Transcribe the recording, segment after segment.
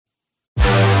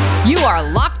You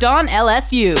are Locked On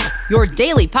LSU, your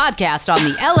daily podcast on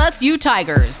the LSU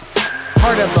Tigers.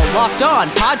 Part of the Locked On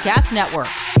Podcast Network,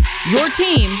 your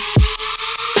team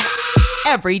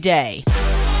every day.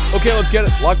 Okay, let's get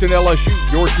it. Locked On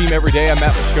LSU, your team every day. I'm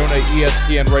Matt Moscona,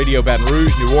 ESPN Radio, Baton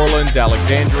Rouge, New Orleans,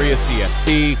 Alexandria,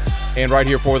 CST, and right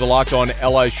here for the Locked On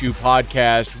LSU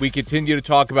podcast. We continue to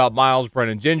talk about Myles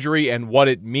Brennan's injury and what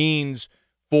it means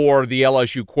for the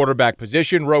LSU quarterback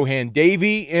position. Rohan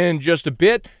Davey in just a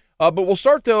bit. But we'll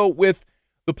start, though, with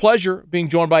the pleasure of being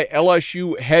joined by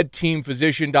LSU head team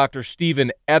physician Dr.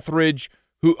 Stephen Etheridge,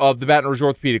 who of the Baton Rouge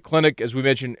Orthopedic Clinic, as we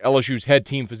mentioned, LSU's head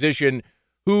team physician,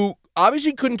 who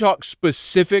obviously couldn't talk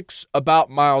specifics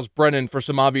about Myles Brennan for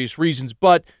some obvious reasons,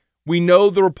 but we know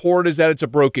the report is that it's a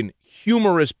broken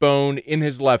humerus bone in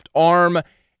his left arm,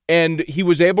 and he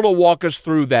was able to walk us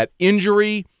through that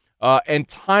injury and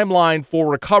timeline for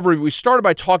recovery. We started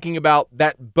by talking about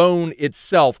that bone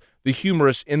itself, the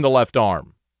humerus in the left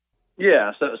arm.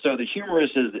 Yeah, so the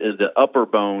humerus is the upper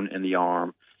bone in the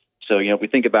arm. So, if we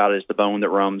think about it as the bone that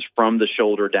runs from the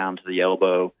shoulder down to the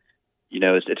elbow,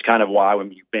 it's kind of why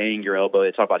when you bang your elbow,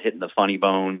 they talk about hitting the funny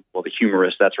bone. Well, the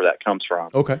humerus, that's where that comes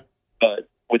from. Okay. But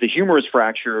with a humerus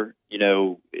fracture,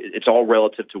 it's all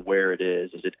relative to where it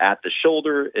is. Is it at the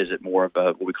shoulder? Is it more of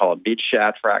what we call a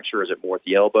mid-shaft fracture? Is it more at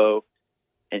the elbow?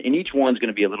 And each one's going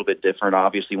to be a little bit different.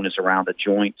 Obviously, when it's around the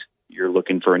joint, you're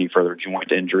looking for any further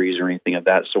joint injuries or anything of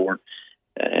that sort.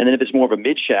 And then if it's more of a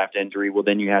mid-shaft injury, well,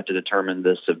 then you have to determine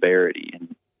the severity.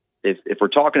 And if we're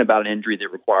talking about an injury that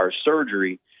requires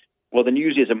surgery, well, then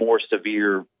usually it's a more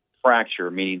severe fracture,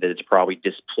 meaning that it's probably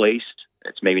displaced.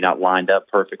 It's maybe not lined up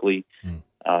perfectly. And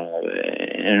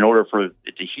in order for it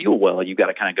to heal well, you've got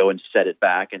to kind of go and set it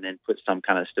back and then put some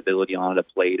kind of stability on it, a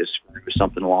plate, a screw, or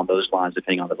something along those lines,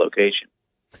 depending on the location.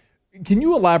 Can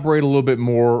you elaborate a little bit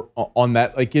more on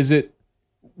that? Like, is it,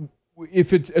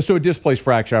 if it's, so a displaced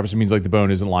fracture obviously means like the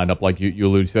bone isn't lined up like you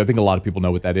alluded to. I think a lot of people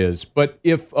know what that is. But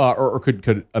if, or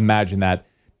could imagine that.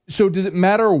 So does it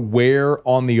matter where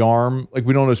on the arm, like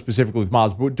we don't know specifically with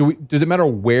Myles, but does it matter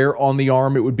where on the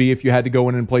arm it would be if you had to go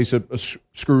in and place a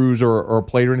screws or a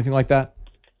plate or anything like that?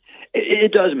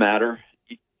 It does matter.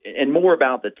 And more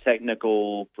about the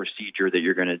technical procedure that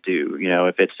you're going to do.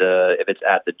 If it's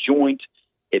at the joint,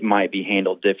 it might be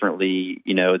handled differently,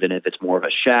 than if it's more of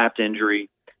a shaft injury,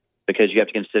 because you have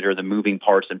to consider the moving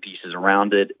parts and pieces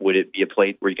around it. Would it be a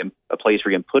place where you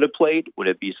can put a plate? Would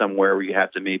it be somewhere where you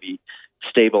have to maybe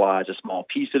stabilize a small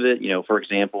piece of it? For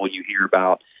example, you hear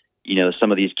about,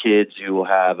 some of these kids who will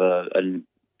have a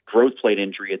growth plate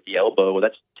injury at the elbow. Well,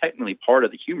 that's technically part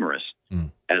of the humerus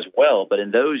as well. But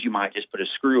in those, you might just put a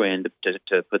screw in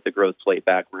to put the growth plate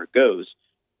back where it goes.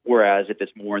 Whereas if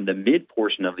it's more in the mid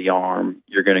portion of the arm,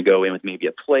 you're going to go in with maybe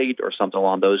a plate or something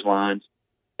along those lines.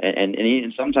 And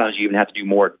sometimes you even have to do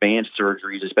more advanced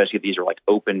surgeries, especially if these are like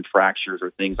open fractures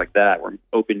or things like that, where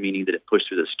open meaning that it pushed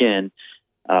through the skin.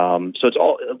 So it's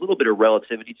all a little bit of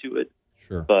relativity to it.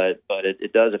 Sure. But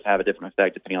it does have a different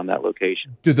effect depending on that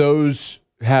location. Do those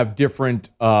have different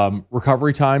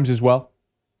recovery times as well?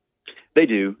 They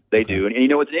do. They do.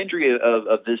 And with an injury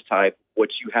of this type, what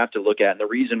you have to look at, and the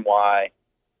reason why,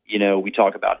 we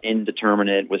talk about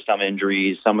indeterminate with some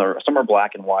injuries, some are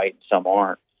black and white, some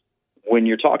aren't. When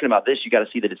you're talking about this, you got to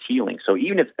see that it's healing. So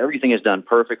even if everything is done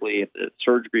perfectly, if the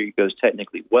surgery goes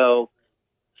technically well,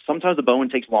 sometimes the bone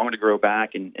takes longer to grow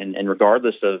back, and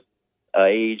regardless of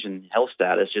age and health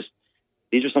status,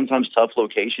 these are sometimes tough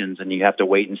locations, and you have to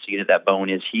wait and see that bone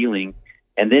is healing.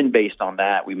 And then based on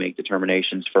that, we make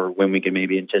determinations for when we can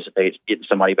maybe anticipate getting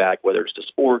somebody back, whether it's to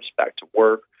sports, back to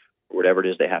work, or whatever it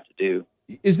is they have to do.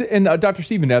 Dr.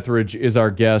 Stephen Etheridge is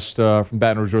our guest from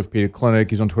Baton Rouge Orthopedic Clinic.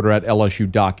 He's on Twitter at LSU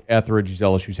Doc Etheridge. He's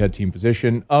LSU's head team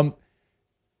physician.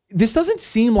 This doesn't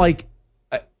seem like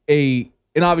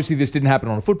and obviously this didn't happen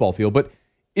on a football field, but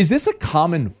is this a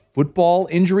common football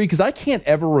injury? Because I can't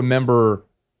ever remember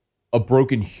a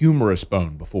broken humerus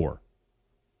bone before.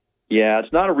 Yeah,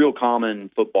 it's not a real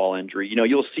common football injury.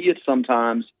 You'll see it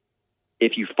sometimes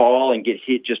if you fall and get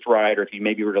hit just right, or if you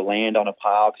maybe were to land on a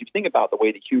pile. Because if you think about the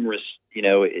way the humerus,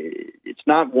 it's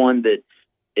not one that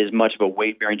is much of a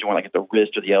weight-bearing joint like at the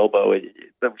wrist or the elbow.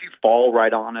 But if you fall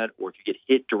right on it, or if you get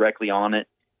hit directly on it,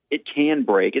 it can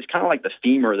break. It's kind of like the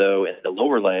femur, though, in the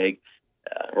lower leg,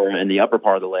 or in the upper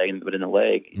part of the leg, but in the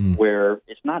leg, where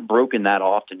it's not broken that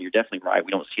often. You're definitely right. We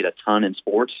don't see it a ton in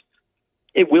sports.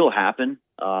 It will happen,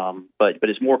 but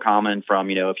it's more common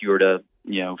from, if you were to,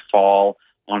 fall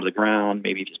onto the ground,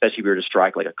 maybe especially if you were to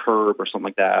strike like a curb or something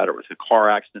like that, or with a car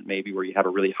accident maybe where you have a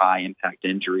really high impact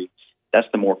injury. That's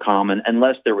the more common,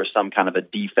 unless there was some kind of a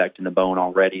defect in the bone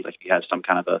already, like if you had some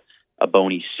kind of a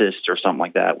bony cyst or something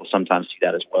like that. We'll sometimes see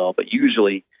that as well. But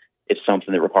usually it's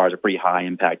something that requires a pretty high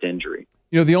impact injury.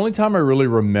 The only time I really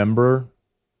remember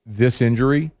this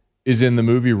injury is in the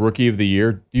movie Rookie of the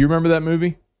Year. Do you remember that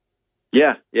movie?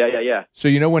 Yeah. So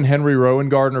when Henry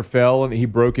Rowan-Gardner fell and he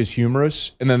broke his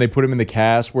humerus, and then they put him in the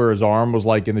cast where his arm was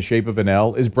like in the shape of an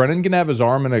L. Is Brennan gonna have his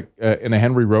arm in a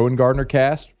Henry Rowan-Gardner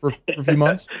cast for a few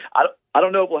months? I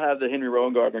don't know if we'll have the Henry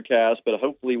Rowan-Gardner cast, but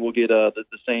hopefully we'll get the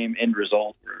same end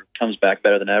result where it comes back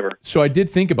better than ever. So I did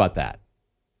think about that.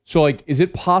 So is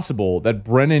it possible that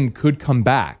Brennan could come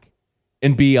back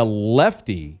and be a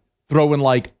lefty throwing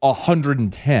like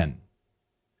 110?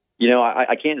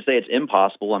 I can't say it's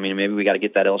impossible. I mean, maybe we got to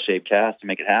get that L-shaped cast to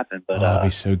make it happen. But that'd be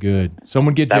so good.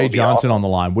 Someone get Jay Johnson awesome on the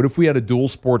line. What if we had a dual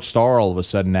sports star all of a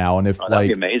sudden now? And if that'd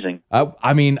be amazing.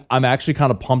 I mean, I'm actually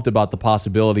kind of pumped about the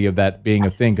possibility of that being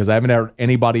a thing because I haven't heard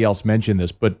anybody else mention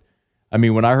this. But I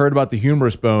mean, when I heard about the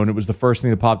humerus bone, it was the first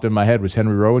thing that popped in my head was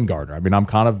Henry Rowan-Gardner. I mean, I'm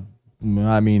kind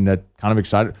of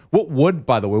excited. What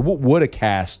would a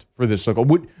cast for this look?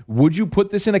 Would you put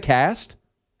this in a cast?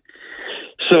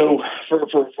 So for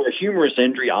a humerus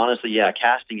injury, honestly, yeah,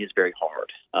 casting is very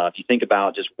hard. If you think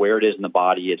about just where it is in the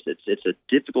body, it's a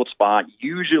difficult spot.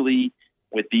 Usually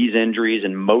with these injuries,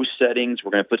 in most settings,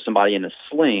 we're going to put somebody in a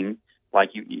sling,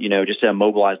 like just to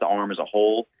immobilize the arm as a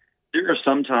whole. There are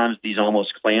sometimes these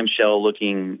almost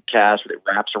clamshell-looking casts that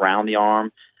wraps around the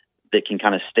arm that can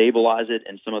kind of stabilize it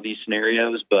in some of these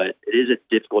scenarios, but it is a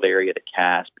difficult area to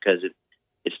cast because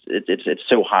it's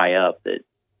so high up that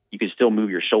you can still move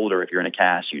your shoulder if you're in a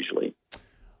cast usually.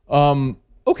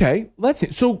 Okay, let's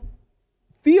see. So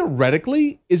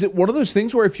theoretically, is it one of those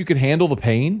things where if you could handle the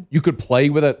pain, you could play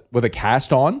with a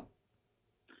cast on?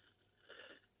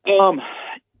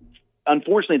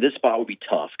 Unfortunately, this spot would be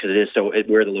tough because it is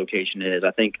where the location is.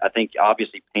 I think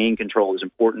obviously pain control is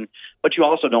important, but you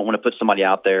also don't want to put somebody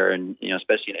out there, and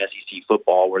especially in SEC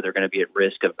football where they're going to be at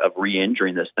risk of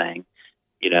re-injuring this thing.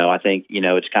 I think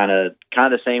it's kind of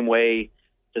the same way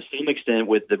to some extent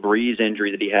with the Breeze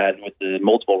injury that he had with the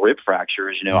multiple rib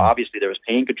fractures. Obviously there was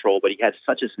pain control, but he had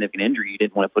such a significant injury, you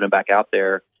didn't want to put him back out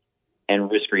there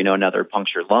and risk another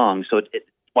punctured lung. So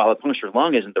while a punctured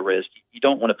lung isn't the risk, you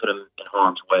don't want to put him in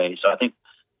harm's way. So I think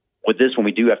with this one,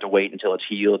 we do have to wait until it's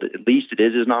healed. At least it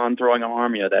is his non-throwing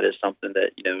arm. That is something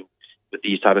that, with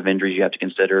these type of injuries, you have to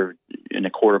consider in a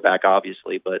quarterback,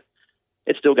 obviously, but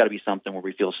it's still got to be something where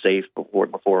we feel safe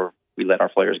before we let our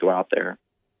players go out there.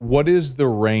 What is the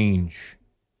range?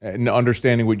 And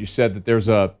understanding what you said,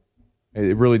 that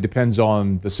it really depends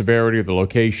on the severity of the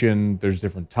location. There's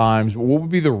different times. What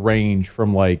would be the range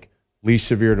from like least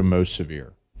severe to most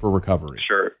severe for recovery?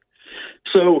 Sure.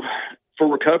 So for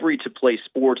recovery to play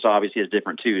sports, obviously, is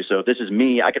different too. So if this is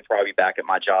me, I could probably be back at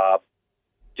my job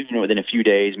within a few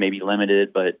days, maybe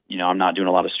limited, but I'm not doing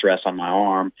a lot of stress on my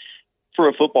arm. For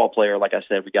a football player, like I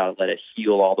said, we got to let it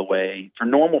heal all the way. For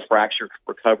normal fracture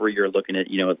recovery, you're looking at,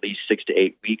 at least 6 to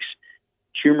 8 weeks.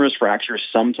 Humerus fractures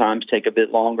sometimes take a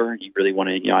bit longer. You really want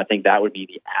to, I think that would be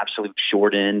the absolute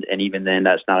short end. And even then,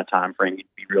 that's not a time frame you'd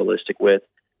be realistic with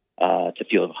to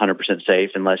feel 100% safe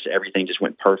unless everything just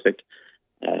went perfect.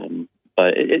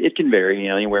 But it can vary,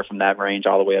 anywhere from that range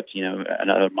all the way up to,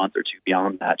 another month or two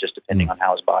beyond that, just depending on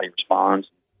how his body responds.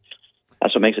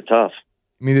 That's what makes it tough.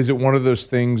 I mean, is it one of those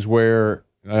things where,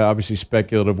 obviously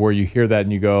speculative, where you hear that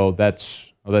and you go,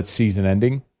 that's season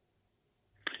ending?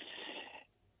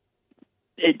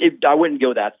 I wouldn't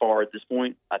go that far at this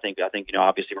point. I think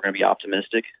obviously we're going to be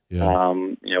optimistic. Yeah.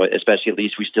 Especially at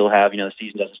least we still have, the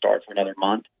season doesn't start for another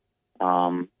month.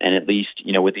 And at least,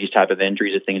 with these type of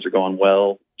injuries, if things are going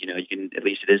well, you can, at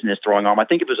least it isn't his throwing arm. I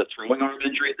think if it was a throwing arm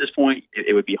injury at this point,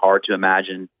 it would be hard to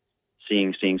imagine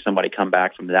seeing somebody come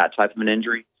back from that type of an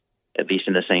injury, at least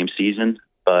in the same season.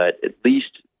 But at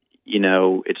least,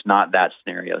 it's not that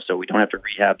scenario. So we don't have to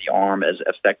rehab the arm as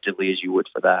effectively as you would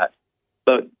for that.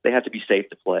 But they have to be safe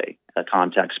to play a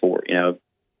contact sport, and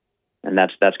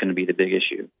that's going to be the big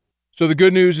issue. So the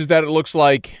good news is that it looks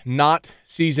like not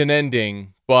season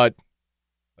ending, but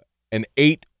an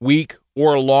 8-week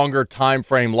or longer time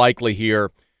frame likely here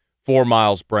for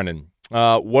Myles Brennan.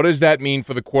 What does that mean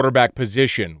for the quarterback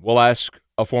position? We'll ask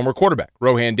a former quarterback,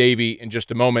 Rohan Davey, in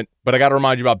just a moment. But I got to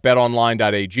remind you about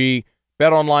betonline.ag.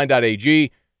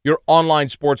 Betonline.ag, your online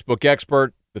sportsbook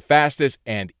expert, the fastest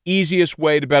and easiest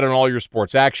way to bet on all your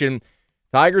sports action.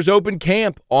 Tigers open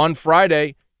camp on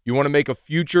Friday. You want to make a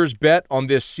futures bet on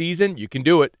this season? You can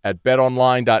do it at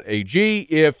betonline.ag.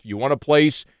 If you want to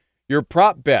place your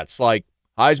prop bets like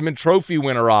Heisman Trophy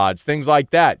winner odds, things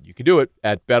like that, you can do it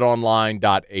at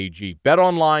betonline.ag.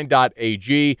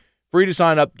 Betonline.ag Free to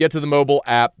sign up. Get to the mobile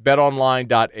app,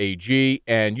 betonline.ag,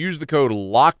 and use the code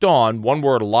LOCKEDON, one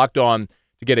word, LOCKEDON,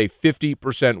 to get a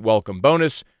 50% welcome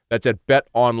bonus. That's at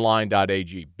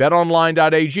betonline.ag.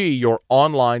 Betonline.ag, your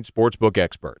online sportsbook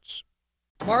experts.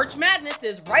 March Madness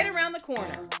is right around the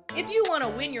corner. If you want to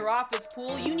win your office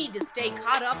pool, you need to stay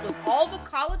caught up with all the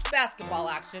college basketball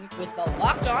action with the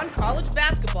Locked On College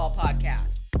Basketball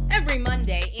Podcast. Every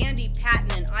Monday, Andy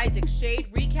Patton and Isaac Shade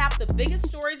recap the biggest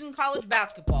stories in college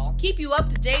basketball, keep you up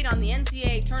to date on the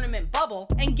NCAA tournament bubble,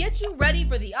 and get you ready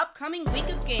for the upcoming week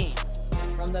of games.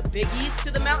 From the Big East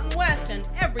to the Mountain West and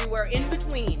everywhere in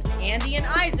between, Andy and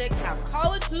Isaac have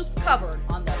college hoops covered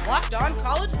on the Locked On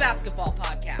College Basketball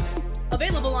Podcast.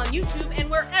 Available on YouTube and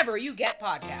wherever you get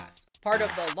podcasts. Part of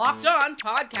the Locked On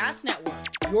Podcast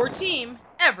Network. Your team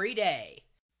every day.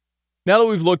 Now that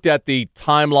we've looked at the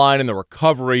timeline and the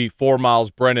recovery for Miles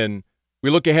Brennan,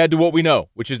 we look ahead to what we know,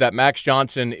 which is that Max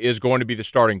Johnson is going to be the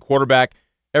starting quarterback.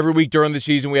 Every week during the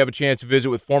season, we have a chance to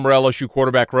visit with former LSU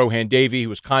quarterback Rohan Davey, who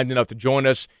was kind enough to join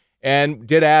us, and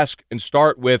did ask and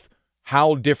start with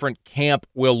how different camp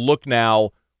will look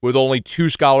now with only 2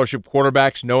 scholarship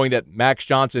quarterbacks, knowing that Max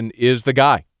Johnson is the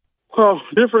guy. Well,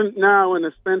 different now in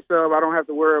the sense of I don't have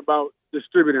to worry about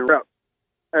distributing reps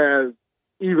as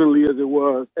evenly as it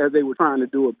was as they were trying to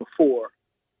do it before.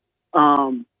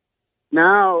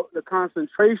 Now the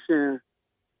concentration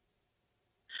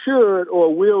should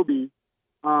or will be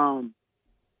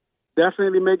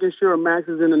definitely making sure Max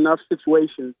is in enough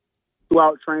situations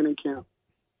throughout training camp,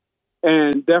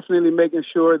 and definitely making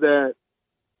sure that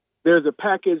there's a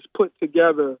package put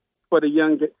together for the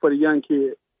young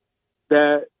kid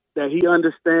that he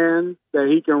understands, that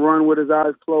he can run with his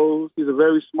eyes closed. He's a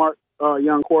very smart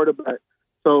young quarterback.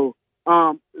 So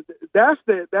that's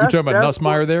You're talking about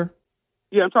Nussmeier there?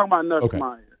 Yeah, I'm talking about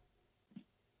Nussmeier. Okay.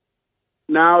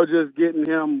 Now just getting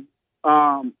him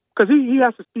because he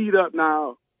has to speed up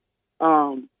now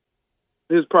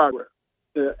his progress,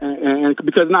 and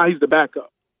because now he's the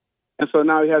backup, and so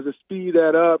now he has to speed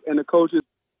that up. And the coaches,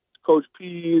 Coach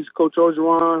Pease, Coach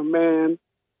Orgeron, man,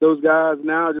 those guys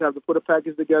now just have to put a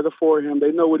package together for him.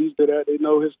 They know what he's good at. They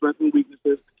know his strengths and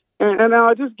weaknesses, and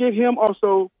now just get him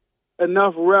also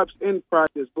enough reps in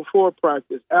practice, before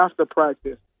practice, after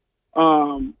practice,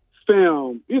 film.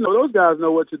 Those guys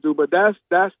know what to do. But that's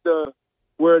the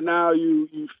where now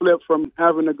you flip from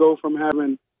having to go from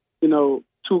having 2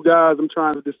 guys. I'm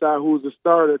trying to decide who's the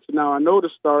starter to now I know the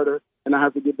starter and I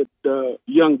have to get the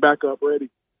young backup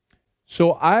ready.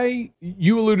 So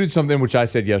you alluded to something which I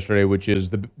said yesterday, which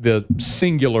is the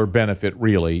singular benefit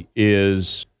really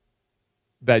is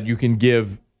that you can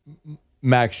give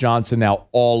Max Johnson now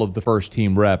all of the first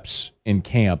team reps in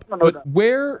camp. But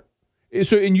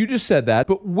and you just said that,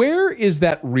 but where is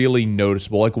that really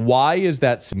noticeable? Like, why is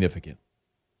that significant?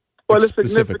 Well, it's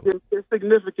significant. It's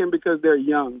significant because they're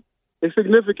young. It's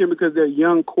significant because they're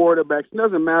young quarterbacks. It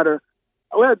doesn't matter.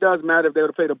 Well, it does matter if they would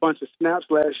have played a bunch of snaps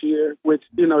last year, which,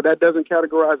 that doesn't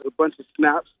categorize as a bunch of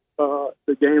snaps,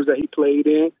 the games that he played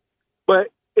in.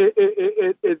 But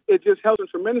it just helps him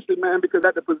tremendously, man, because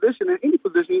at the position, in any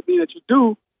position that you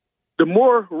do, the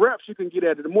more reps you can get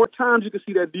at it, the more times you can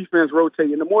see that defense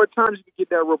rotating, the more times you can get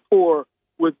that rapport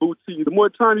with Boutte, the more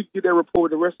times you can get that rapport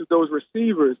with the rest of those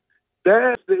receivers.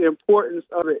 That's the importance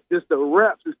of it, just the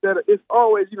reps. Instead of, it's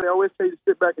always, they always say to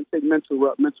sit back and take mental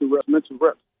reps.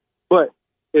 But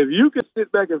if you can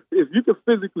sit back and if you can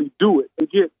physically do it and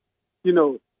get,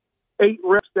 8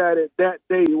 reps at it that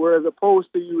day, whereas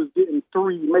opposed to you was getting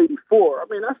 3, maybe 4. I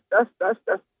mean, that's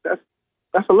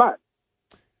a lot.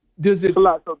 It's a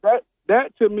lot. So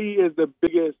that to me is the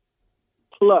biggest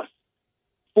plus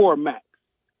for Max.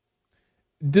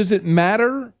 Does it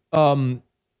matter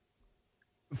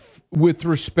with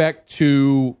respect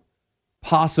to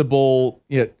possibly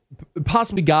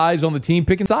guys on the team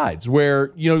picking sides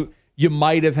where, you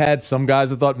might have had some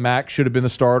guys that thought Max should have been the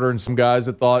starter and some guys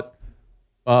that thought,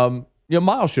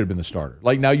 Miles should have been the starter.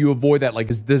 Like, now you avoid that. Like,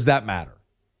 does that matter?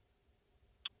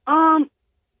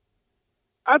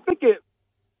 I think it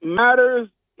matters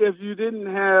if you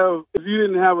didn't have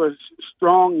a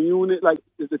strong unit, like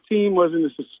if the team wasn't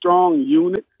a strong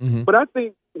unit. Mm-hmm. But I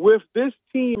think with this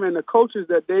team and the coaches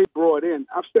that they brought in,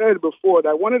 I've said it before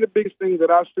that one of the biggest things that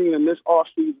I've seen in this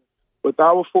offseason with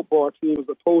our football team as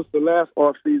opposed to last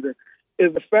offseason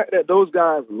is the fact that those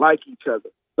guys like each other.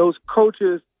 Those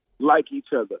coaches like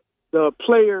each other. The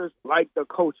players like the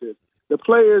coaches. The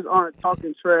players aren't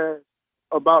talking trash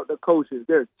about the coaches.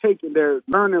 They're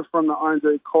learning from the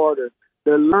Andre Carter.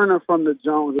 They're learning from the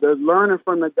Jones. They're learning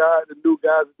from the new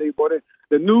guys that they brought in.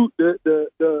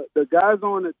 The guys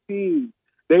on the team,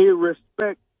 they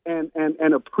respect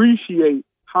and appreciate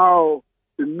how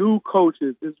the new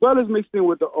coaches, as well as mixed in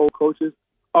with the old coaches,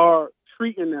 are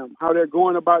treating them, how they're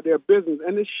going about their business,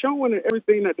 and it's showing in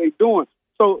everything that they're doing.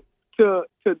 So to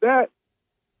that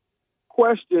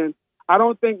question, I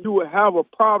don't think you would have a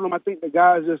problem. I think the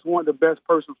guys just want the best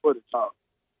person for the job.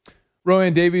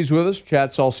 Rowan Davies with us.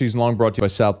 Chats all season long brought to you by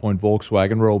South Point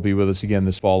Volkswagen. Roe will be with us again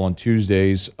this fall on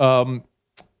Tuesdays.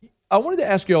 I wanted to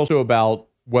ask you also about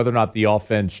whether or not the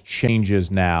offense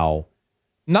changes now.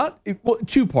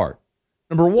 Two-part.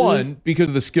 Number one, because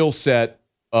of the skill set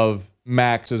of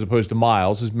Max as opposed to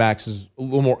Miles, as Max is a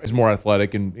little more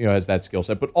athletic and has that skill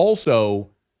set, but also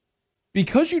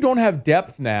because you don't have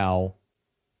depth now,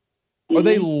 are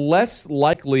they less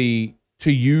likely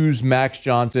to use Max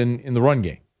Johnson in the run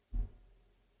game?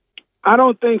 I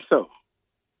don't think so.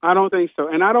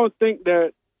 And I don't think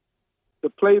that the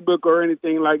playbook or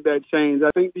anything like that changed. I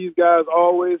think these guys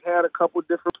always had a couple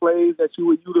different plays that you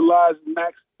would utilize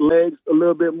Max legs a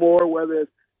little bit more, whether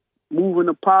it's moving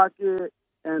the pocket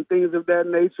and things of that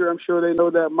nature. I'm sure they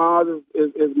know that Miles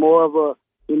is more of a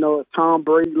Tom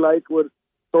Brady-like with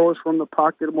throws from the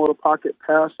pocket, more of a pocket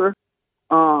passer.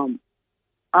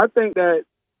 I think that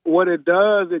what it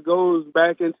does, it goes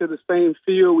back into the same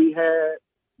feel we had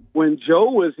when Joe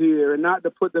was here, and not to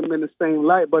put them in the same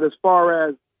light, but as far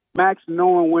as Max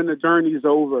knowing when the journey's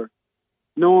over,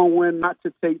 knowing when not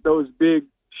to take those big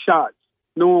shots,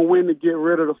 knowing when to get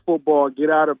rid of the football, get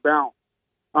out of bounds.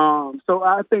 So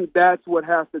I think that's what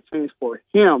has to change for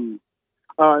him.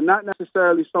 Not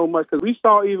necessarily so much, because we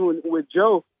saw even with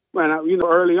Joe, man,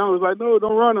 early on, it was like, no,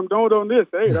 don't run him, don't on this.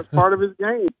 Hey, that's part of his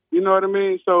game. You know what I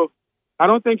mean? So I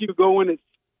don't think you could go in it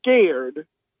scared,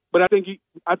 but I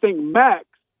think Max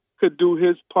could do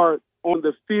his part on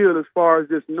the field as far as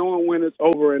just knowing when it's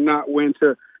over and not when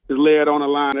to just lay it on the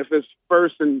line. If it's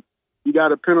first and you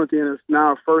got a penalty and it's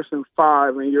now 1st and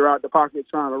 5 and you're out the pocket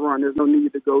trying to run, there's no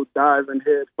need to go diving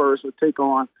head first or take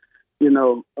on, a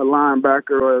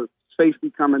linebacker or a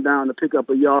safety coming down to pick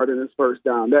up a yard and it's first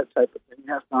down, that type of thing.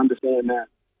 You have to understand that.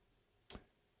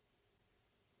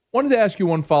 Wanted to ask you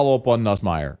one follow-up on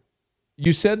Nussmeier.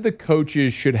 You said the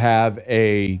coaches should have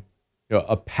a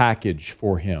package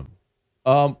for him.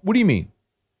 What do you mean?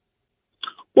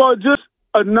 Well, just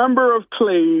a number of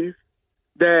plays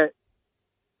that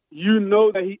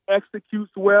that he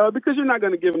executes well, because you're not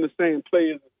going to give him the same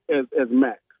play as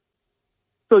Max.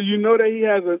 So that he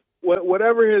has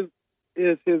whatever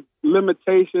his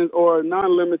limitations or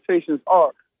non-limitations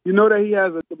are. That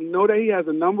he has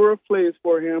a number of plays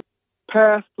for him.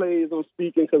 Pass plays, I'm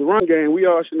speaking, because run game, we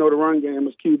all should know the run game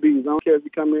is QBs. I don't care if you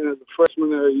come in as a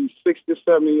freshman or you're 60 or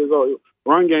 70 years old.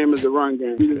 Run game is the run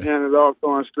game. You just hand it off,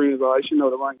 throwing screens, all. You should know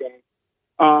the run game.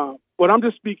 What I'm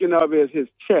just speaking of is his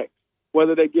checks,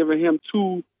 whether they're giving him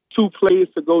two plays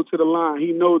to go to the line.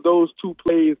 He knows those 2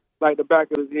 plays like the back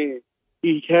of his hand.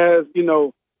 He has,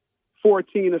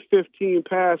 14 or 15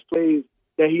 pass plays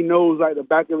that he knows like the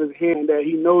back of his hand, that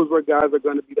he knows where guys are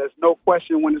going to be. There's no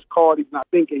question when it's called, he's not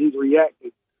thinking, he's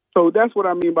reacting. So that's what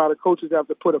I mean by the coaches have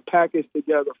to put a package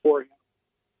together for him.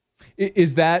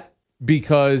 Is that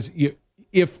because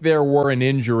if there were an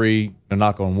injury,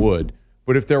 knock on wood,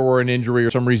 but if there were an injury or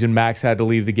some reason Max had to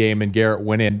leave the game and Garrett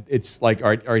went in, it's like, all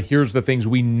right, here's the things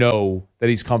we know that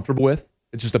he's comfortable with?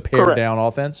 It's just a pared down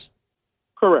offense?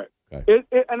 Correct. Okay.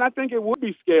 And I think it would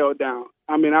be scaled down.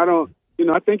 I mean, I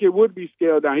think it would be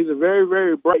scaled down. He's a very,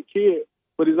 very bright kid,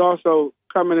 but he's also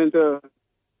coming into a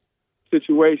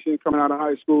situation, coming out of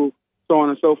high school, so on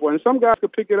and so forth. And some guys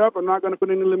could pick it up. I'm not going to put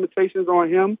any limitations on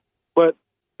him, but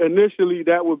initially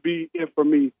that would be it for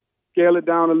me. Scale it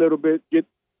down a little bit, get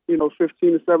 15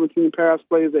 to 17 pass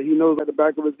plays that he knows at the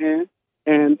back of his hand,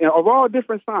 and of all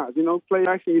different sides. Play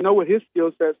action. What his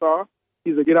skill sets are.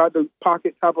 He's a get out the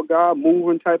pocket type of guy,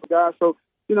 moving type of guy. So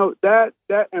that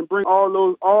and bring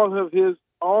all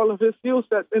of his skill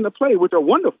sets into play, which are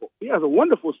wonderful. He has a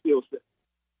wonderful skill set.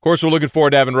 Of course, we're looking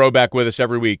forward to having Roe back with us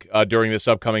every week during this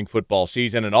upcoming football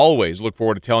season, and always look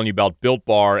forward to telling you about Built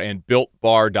Bar and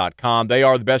BuiltBar.com. They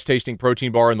are the best tasting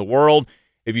protein bar in the world.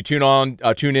 If you tune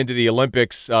into the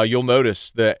Olympics, you'll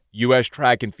notice the U.S.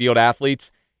 track and field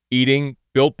athletes eating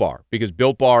Built Bar, because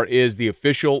Built Bar is the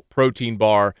official protein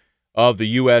bar of the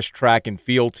U.S. track and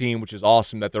field team, which is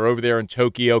awesome that they're over there in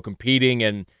Tokyo competing.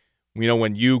 And,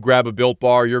 when you grab a Built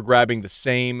Bar, you're grabbing the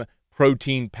same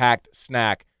protein-packed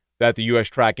snack that the U.S.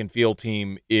 track and field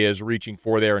team is reaching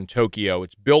for there in Tokyo.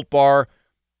 It's Built Bar,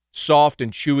 soft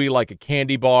and chewy like a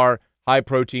candy bar, high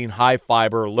protein, high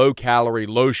fiber, low calorie,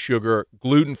 low sugar,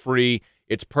 gluten-free.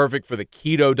 It's perfect for the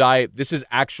keto diet. This is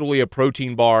actually a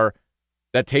protein bar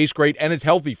that tastes great and is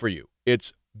healthy for you.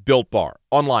 It's Built Bar.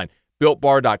 Online,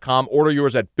 BuiltBar.com. Order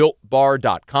yours at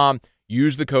BuiltBar.com.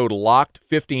 Use the code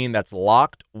LOCKED15, that's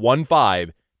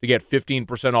LOCKED15, to get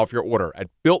 15% off your order at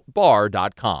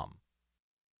BuiltBar.com.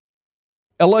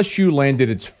 LSU landed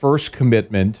its first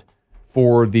commitment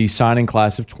for the signing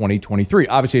class of 2023.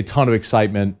 Obviously, a ton of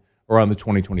excitement around the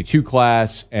 2022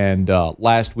 class, and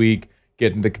last week,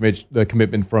 getting the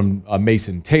commitment from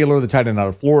Mason Taylor, the tight end out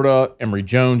of Florida, Emory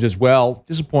Jones as well.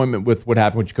 Disappointment with what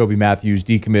happened with Jacoby Matthews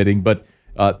decommitting, but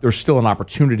there's still an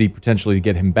opportunity potentially to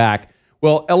get him back.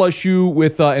 Well, LSU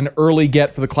with an early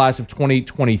get for the class of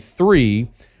 2023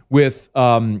 with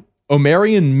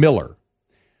Omarion Miller.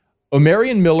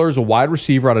 Omarion Miller is a wide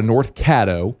receiver out of North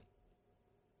Caddo,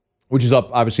 which is up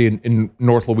obviously in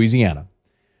North Louisiana.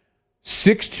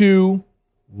 6'2",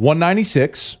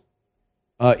 196.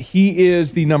 He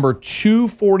is the number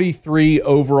 243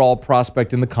 overall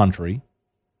prospect in the country,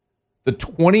 the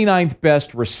 29th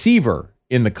best receiver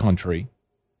in the country,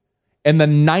 and the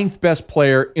 9th best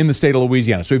player in the state of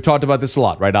Louisiana. So we've talked about this a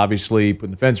lot, right? Obviously,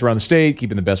 putting the fence around the state,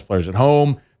 keeping the best players at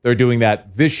home. They're doing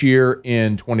that this year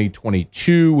in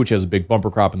 2022, which has a big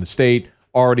bumper crop in the state.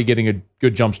 Already getting a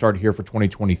good jump start here for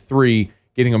 2023,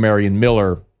 getting Omarion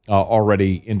Miller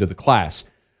already into the class.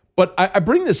 But I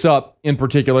bring this up in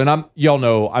particular, and y'all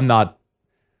know I'm not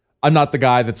the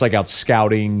guy that's like out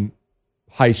scouting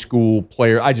high school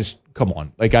player. Come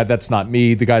on, that's not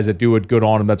me. The guys that do it, good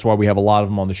on them. That's why we have a lot of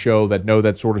them on the show that know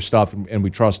that sort of stuff, and we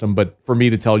trust them. But for me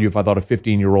to tell you if I thought a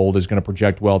 15-year-old is going to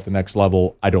project well at the next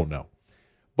level, I don't know.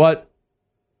 But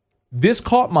this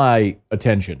caught my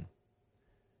attention.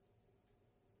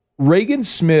 Reagan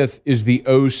Smith is the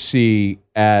OC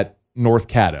at North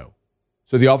Caddo.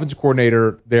 So the offensive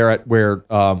coordinator there at where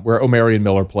Omarion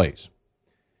Miller plays.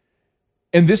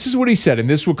 And this is what he said, and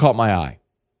this is what caught my eye.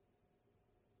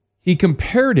 He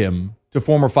compared him to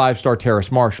former 5-star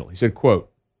Terrace Marshall. He said,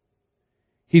 quote,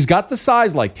 "He's got the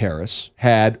size like Terrace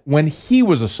had when he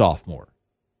was a sophomore,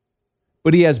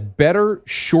 but he has better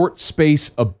short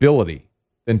space ability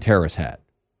than Terrace had.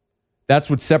 That's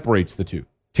what separates the two.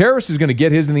 Terrace is going to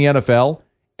get his in the NFL,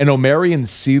 and Omarion's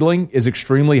ceiling is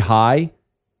extremely high,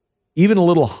 even a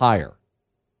little higher."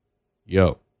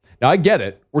 Yo. Now, I get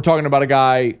it. We're talking about a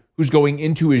guy who's going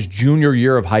into his junior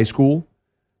year of high school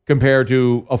compared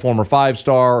to a former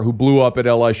 5-star who blew up at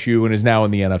LSU and is now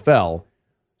in the NFL.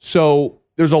 So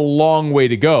there's a long way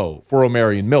to go for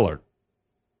Omarion Miller.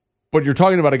 But you're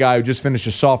talking about a guy who just finished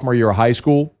his sophomore year of high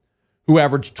school who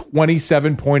averaged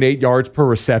 27.8 yards per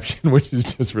reception, which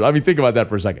is just, think about that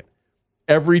for a second.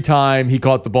 Every time he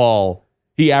caught the ball,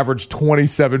 he averaged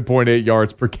 27.8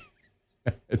 yards per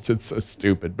game. It's just so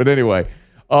stupid. But anyway,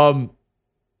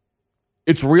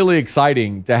 it's really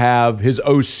exciting to have his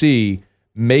OC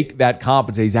make that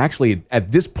compensate. He's actually,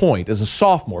 at this point, as a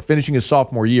sophomore, finishing his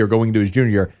sophomore year, going into his junior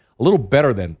year, a little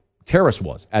better than Terrace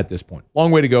was at this point.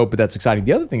 Long way to go, but that's exciting.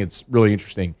 The other thing that's really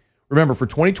interesting, remember, for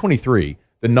 2023,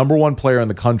 the number one player in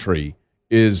the country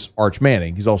is Arch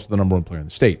Manning. He's also the number one player in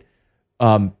the state.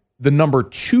 The number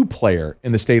 2 player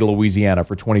in the state of Louisiana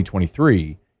for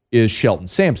 2023 is Shelton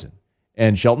Sampson.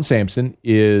 And Shelton Sampson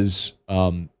is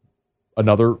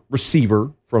another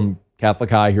receiver from Catholic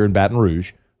High here in Baton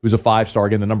Rouge, who's a 5-star,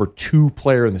 again, the number 2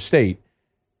 player in the state.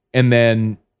 And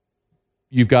then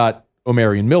you've got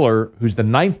Omarion Miller, who's the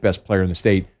 9th best player in the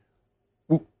state.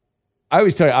 I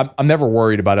always tell you, I'm never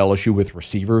worried about LSU with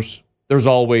receivers. There's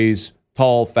always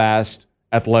tall, fast,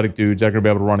 athletic dudes that are going to be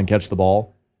able to run and catch the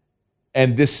ball.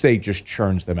 And this state just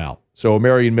churns them out. So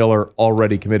Omarion Miller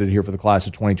already committed here for the class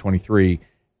of 2023.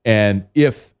 And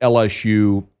if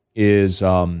LSU is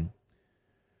able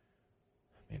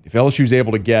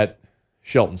to get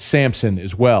Shelton Sampson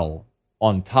as well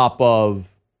on top of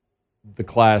the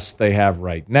class they have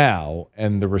right now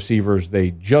and the receivers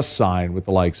they just signed with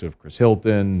the likes of Chris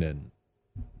Hilton and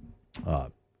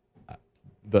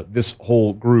this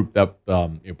whole group that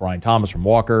Brian Thomas from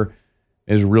Walker,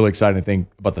 is really exciting to think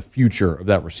about the future of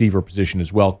that receiver position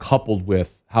as well, coupled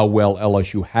with how well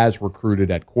LSU has recruited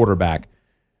at quarterback.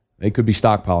 They could be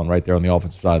stockpiling right there on the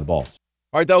offensive side of the ball.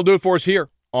 All right, that'll do it for us here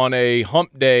on a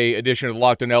Hump Day edition of the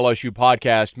Locked On LSU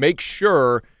podcast. Make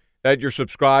sure that you're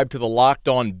subscribed to the Locked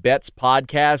On Bets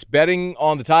podcast. Betting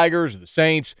on the Tigers or the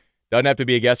Saints doesn't have to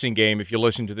be a guessing game if you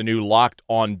listen to the new Locked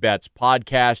On Bets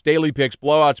podcast. Daily picks,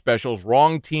 blowout specials,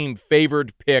 wrong team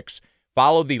favored picks.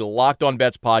 Follow the Locked On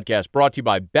Bets podcast, brought to you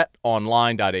by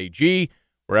betonline.ag,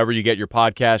 wherever you get your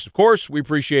podcast. Of course, we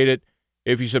appreciate it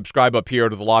if you subscribe up here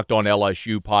to the Locked On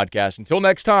LSU podcast. Until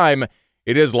next time,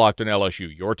 it is Locked On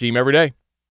LSU, your team every day.